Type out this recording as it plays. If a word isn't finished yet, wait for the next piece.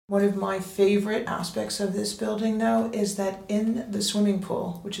One of my favorite aspects of this building, though, is that in the swimming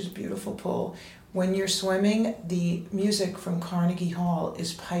pool, which is a beautiful pool, when you're swimming, the music from Carnegie Hall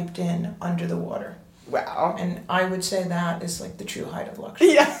is piped in under the water. Wow. And I would say that is like the true height of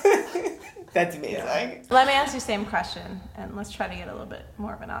luxury. Yeah. That's amazing. Yeah. Let me ask you the same question, and let's try to get a little bit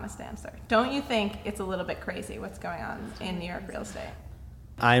more of an honest answer. Don't you think it's a little bit crazy what's going on in New York real estate?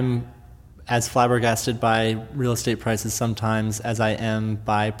 I'm as flabbergasted by real estate prices sometimes as I am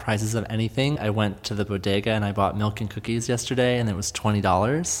by prices of anything. I went to the bodega and I bought milk and cookies yesterday, and it was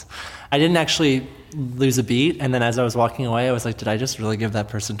 $20. I didn't actually lose a beat, and then as I was walking away, I was like, did I just really give that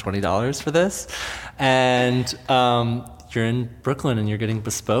person $20 for this? And you're in Brooklyn and you're getting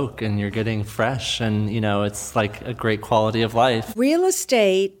bespoke and you're getting fresh, and it's like a great quality of life. Real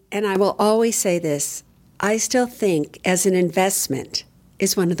estate, and I will always say this, I still think as an investment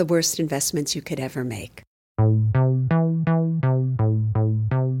is one of the worst investments you could ever make.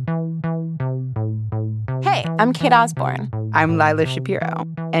 Hey, I'm Kate Osborne. I'm Lila Shapiro,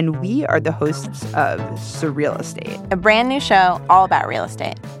 and we are the hosts of Surreal Estate, A brand new show all about real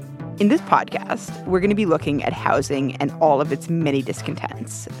estate. In this podcast, we're going to be looking at housing and all of its many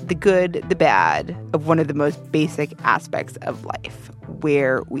discontents, the good, the bad, of one of the most basic aspects of life,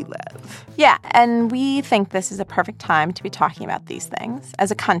 where we live. Yeah, and we think this is a perfect time to be talking about these things.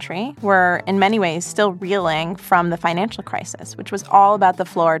 As a country, we're in many ways still reeling from the financial crisis, which was all about the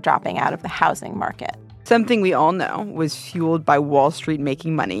floor dropping out of the housing market. Something we all know was fueled by Wall Street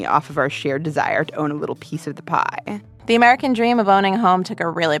making money off of our shared desire to own a little piece of the pie. The American dream of owning a home took a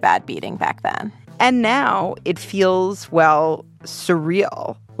really bad beating back then. And now it feels, well,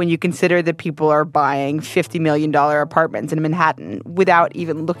 surreal when you consider that people are buying $50 million apartments in Manhattan without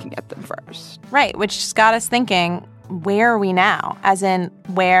even looking at them first. Right, which just got us thinking, where are we now? As in,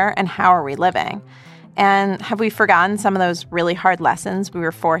 where and how are we living? And have we forgotten some of those really hard lessons we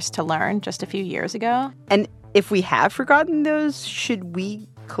were forced to learn just a few years ago? And if we have forgotten those, should we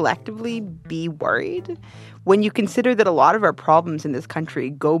collectively be worried? When you consider that a lot of our problems in this country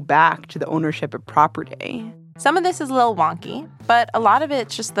go back to the ownership of property. Some of this is a little wonky, but a lot of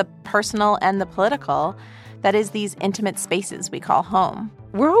it's just the personal and the political, that is, these intimate spaces we call home.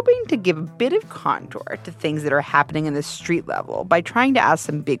 We're hoping to give a bit of contour to things that are happening in the street level by trying to ask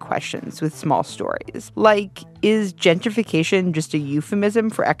some big questions with small stories. Like, is gentrification just a euphemism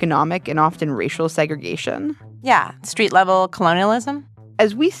for economic and often racial segregation? Yeah, street level colonialism.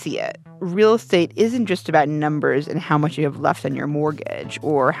 As we see it, real estate isn't just about numbers and how much you have left on your mortgage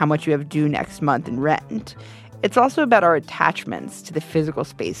or how much you have due next month in rent. It's also about our attachments to the physical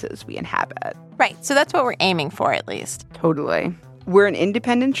spaces we inhabit. Right, so that's what we're aiming for, at least. Totally. We're an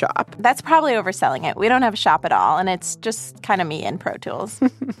independent shop. That's probably overselling it. We don't have a shop at all, and it's just kind of me and Pro Tools.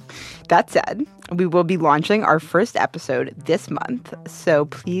 That said, we will be launching our first episode this month, so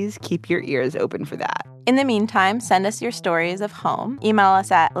please keep your ears open for that. In the meantime, send us your stories of home. Email us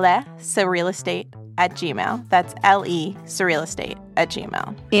at lesurrealestate@gmail.com. That's LE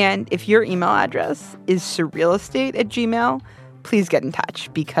surrealestate@gmail.com. And if your email address is surrealestate@gmail.com, please get in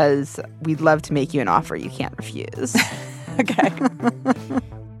touch because we'd love to make you an offer you can't refuse. Okay.